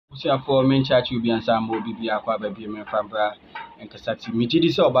For men church will be and some will be aqua baby and fabra and Cassati. Me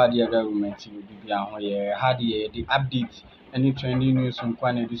did so about the government will be on here. Had the update any trending news on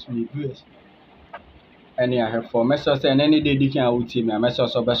Quana this week. Any I have for messages and any day they can out to me. A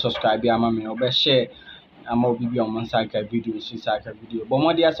message of best subscribe, mammy, or best share. I'm all be on one side video, she side video. But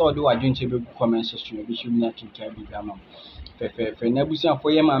what they saw do I didn't have comment section, which you not can be gamma. For Nebusian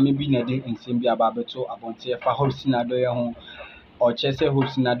for your mammy being a day and Simbia Babato about here for hosting adorye home. Or Chese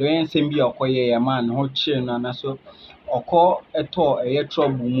hosting adorye and Simbia or a man, hot chin and so or call a tour a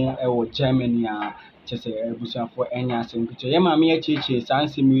trouble more or Germany. Chese Busian for any assembly picture. Yammy a chichi,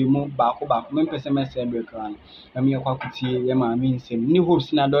 Sansi move back, Memphis assembly crown. And me a quacky, Yama means him new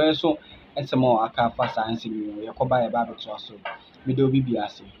hosting adorye so. And some more I can't fast answer you. You could buy a Bible to us. We do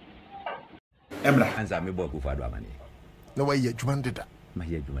BBS. Emra, answer me, Boku for money. No way, you wanted that. My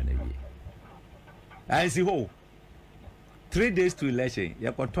head, you want I see who 3 days to election.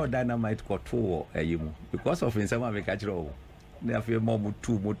 You got to dynamite got 2 because of in some of the catch roll. Therefore, more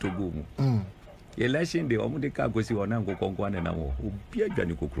 2 more to go. Election, the Omudeka goes on and go Conquan and Amo, who be a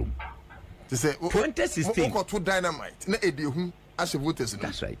Johnny Cookroom. To say 2016 got 2 dynamite. No idea who as a voter.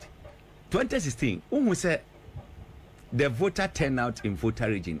 That's right. 2016, who said the voter turnout in voter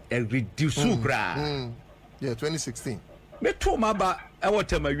region reduced. Yeah, 2016. Me too maba I want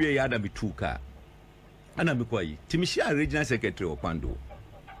to my way yada me 2 car. Ana me kwai. Timishia regional secretary of Scàndål.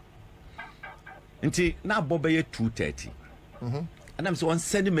 Nti na bobe 2:30. And I'm so on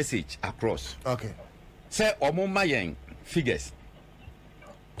send a message across. Okay. Say omoma yen figures.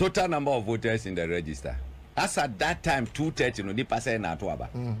 Total number of voters in the register. As at that time 2:30 no di pass na to aba.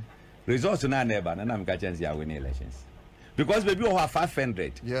 Results na never na am catch ya win elections. Because maybe we have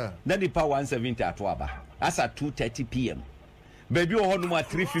 500. Yeah. Then the power 170 at Waba. As at 2:30 p.m. Maybe we have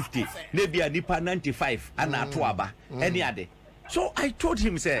 350. Maybe a nipa 95 and at Waba. Any other. So I told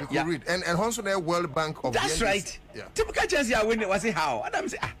him, say, yeah. Read. And also the World Bank of that's right. Yeah. Typical chance ya win was it how? And I'm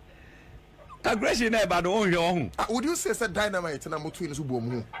say, aggression about own. Would you say dynamite and I'm between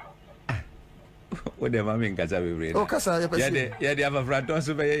Subomu? What the mammy Casa we read? Oh, Casa, yeah, they have a front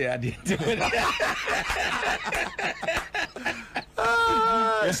also by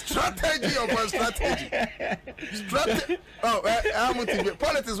strategy of a strategy. Oh, I'm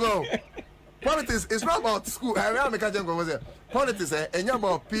politics. Well, politics is not about school. I am a Kajan. Politics and you're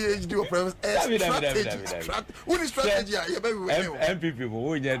about PhD or strategy. What is strategy? MPP,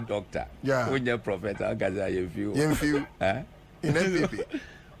 who is doctor? Yeah, who is professor? Gaza, you feel in MPP.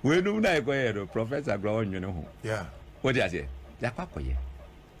 We do not go Professor Brown, you know. Yeah. What do I say? Yapakoye.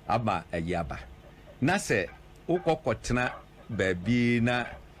 Aba a yaba. Nase, Okokotna, baby, na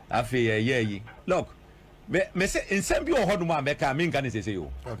afe ye. Look, me say in some people hold one meka mean can say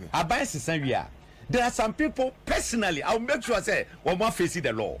you. Okay. Abai Sisavia. There are some people personally, I'll make sure I say, one more face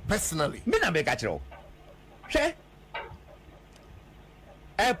the law. Personally. Me na make a chero. Okay?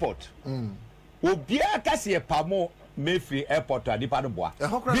 Airport. Obia kasi e pamo. Mayfield Airport to Adipadoboa.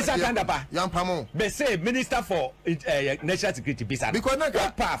 Bisa Kandapa. Yampamo. They say Minister for National Security Bisa. Because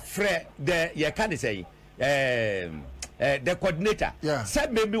Papa Fred the you can say the coordinator. Yeah.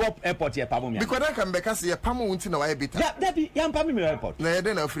 Said maybe what airport here Pamo. Because I can because you Pamo won't know why bit. Yeah, that be Yampamo airport. Na you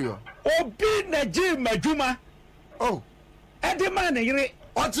don't free. Obi na Jim Majuma. Oh. And the man yere.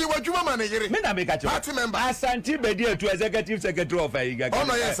 Oti Wajuma man yere. Me na make a party member. Asante Bedia to executive secretary of oh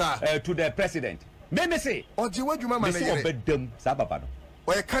no yes sir. To the president. Me say, or do what you man them Sabapano.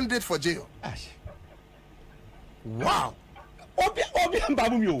 Or a candidate for jail. Ash. Wow. But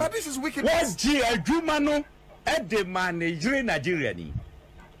this is wicked. What's G a Jumano at the man Nigeria?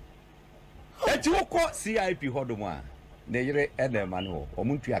 At you call CIP Hodoma, Nigeria and the Mano,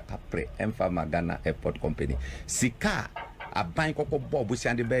 Omuntia Capre, and Famagana Airport Company. Sika, a bank of Bob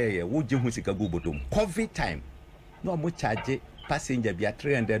Sandy Bay, would you Musika Gubutum? COVID time. No much charge. Passenger be at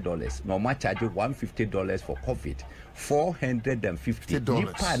 $300. No more charge $150 for COVID. $450.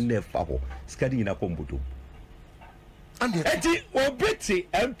 Nipa never Scàndål na kombutu. Eti obeti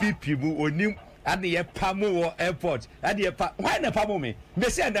MPP mu onim ade ye pamo airport. Ade ye pa why na pamo me? Me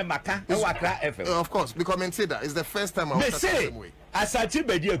say na maka e wakra FM. Of course, because consider it's the first time I was the same way. Asante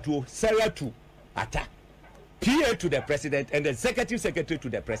Bedia to Sarah to attack. PA to the president and the executive secretary to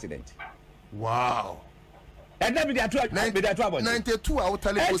the president. Wow. And then we are 92 I will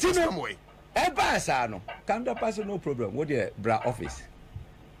tell you some way. Ebasano. Can the person no problem? What the bra office?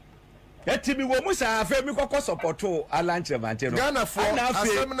 Etimi wo musa afa mi kokko support Alan Trevantino. Ghana for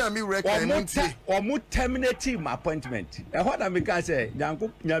assemna mi reckon omu terminate my appointment. E ho na me ka say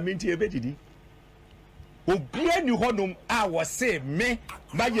nyanko nyaminti ebedidi. Obi ani honum a wo say me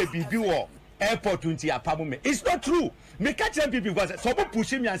ma ye bibi wo airport unti apamo me. It's not true. Me catch them people because so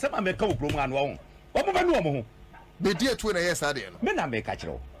push me and some me come promo and one. Omo be no omo. Be dear 2 years ade no. Me na me catch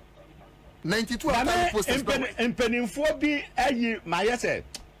ro. 92 after posters. Empenimfo bi ayi my say.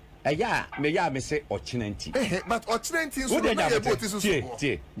 Eya me say ochinanti. But ochinanti so na e boat so so.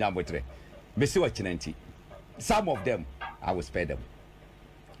 Tie nyamotre. Me say ochinanti. Some of them I will spare them.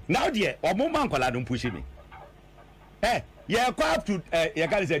 Now dear, omo man kwala don push me. Yeah, go up to you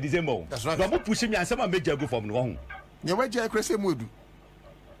guys say December. That's right. Don't push me and some major go from no. You wait je krese modu.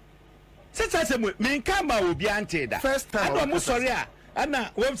 Say me kama obi ante da. First time. I don't sorry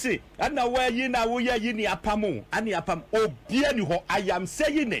ana we say ana where you na wo ya yi ni apam ani apam obi ani ho I am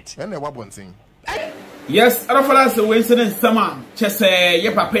saying it. And wa bontin. Yes, Arafala say we say sama chese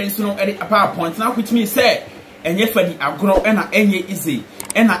ye papa nso no e apa point na which mean say enye fani agro na enye easy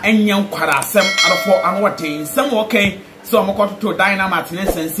na enye nkwara asem arafo anwoten sam okay so omokoto to dynamite ne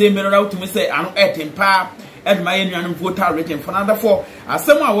sense mineral to me say anu etempa edma ye nuanum voter rating for another for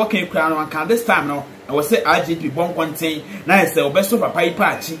asem a working kra no kan this time no I was say IGP bon contain na say obeso papa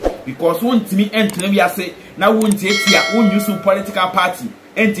ipachi because wontimi entene wi ase na wontie tia wonyu political party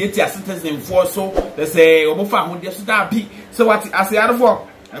entie tia citizen for so they say obofa ahode so da bi so what ase arafo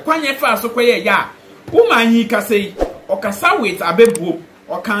kwanye fa so koye ya womanyi ka say okasa wait abebuo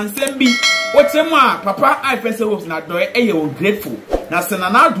okansem bi otemu a papa ifese hopes na doye eye o grateful na se na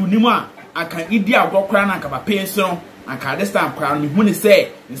na adu nimu a aka idi agokra na aka papa enso aka this time kra no hu ni say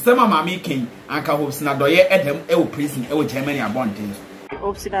nsema mama ken aka hopes na doye edem e o prison e o Germany abondin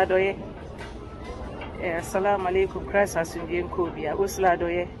hopes na doye assalamu alaikum Christ asunbien kobia usla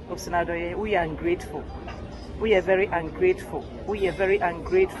doye hopes na doye we are ungrateful, we are very ungrateful, we are very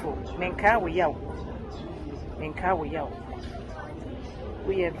ungrateful menka we yaw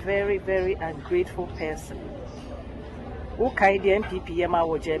we are very, very ungrateful person. Who carried the MPPM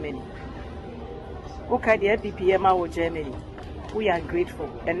out Germany? Who carried the MPPM out Germany? We are ungrateful.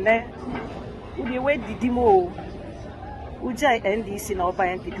 And then, who the way the demo? Who jai NDC now by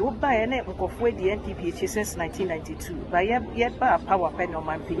NPP? Who buy any of where the NPP since 1992? By yet by a power pen on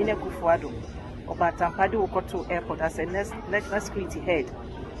my Pine Kufuado or by Tampado Koto Airport as a national security head.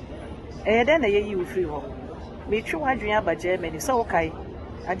 And then a year free home. Me true Adrian about Germany, so okay.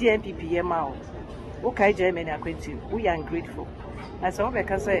 At the MPPM out. Okay, Germany acquainted. We are ungrateful. As I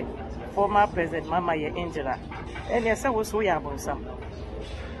can say, former President Mama ye Angela. And yes, I was we are some.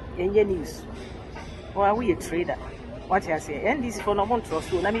 In your news. Or are we a trader? What I say, and this is for no one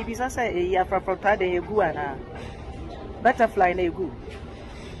trust. Let me be say a year for Prada Guana. Butterfly na go.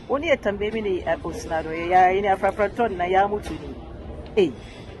 Only a tambemini at Osnado, ya in a fraton na yamutuni. Eh.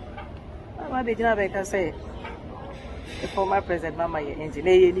 I can say. The former President Mama Angel,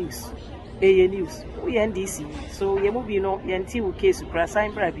 A News. We NDC. So you move no NT case to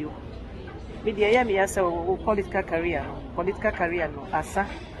sign preview. Media yami asa political career no asa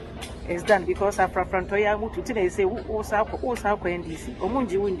is done because after frontoya mutu today say osa NDC.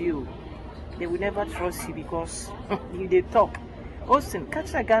 Omunji windi they will never trust you because you they talk. Austin,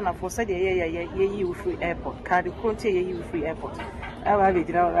 catch a Ghana for said you free airport. Card Conte you free airport. I have it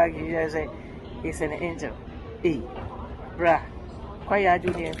it's an angel. Hey. Bra, Kwaya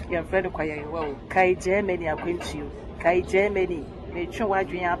Junior, your friend Kwaya, well, Kai Germany acquaint you, Kai Germany, Nature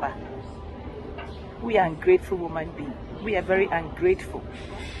Wadriaba. We are ungrateful woman being. We are very ungrateful.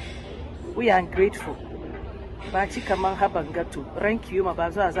 We are ungrateful. Bachi Kaman Habangatu, rank you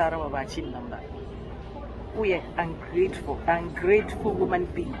Mabazo Azara Bachi number. We are ungrateful woman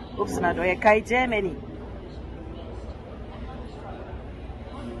being. Upsnado, Kai Germany.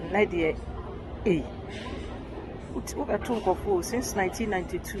 Nadia, eh. Since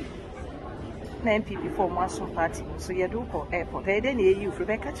 1992, na MPP for Mason Party, so you do call airport. I then you free.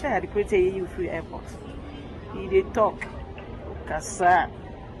 Rebecca Chad create you free airport. They talk, Kasa,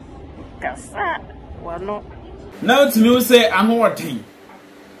 wano. Now to me say I'm working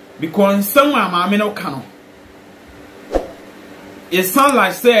because someone my no cano. It sound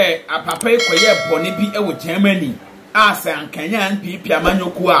like say a papa kwaye boni bi e wo Germany. Asa Kenyan people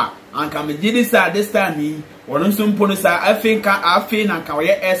amanyokua anka me gidi sa this time one nso mpo no sa afi na ka we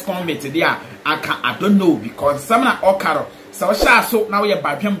ex convict dia aka I don't know because some na okaro so sha so na we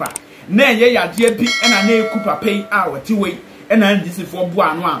badwemba na enye yade bi na na eku papa yi a wati we na ndisi fo bo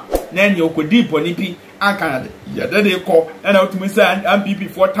anu a na enye okodi boni bi aka yade de ko na otumi sa MPP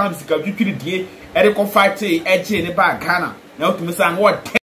 4 times ka twitwiri die e de ko fight e je ne ba Ghana na otumi sa what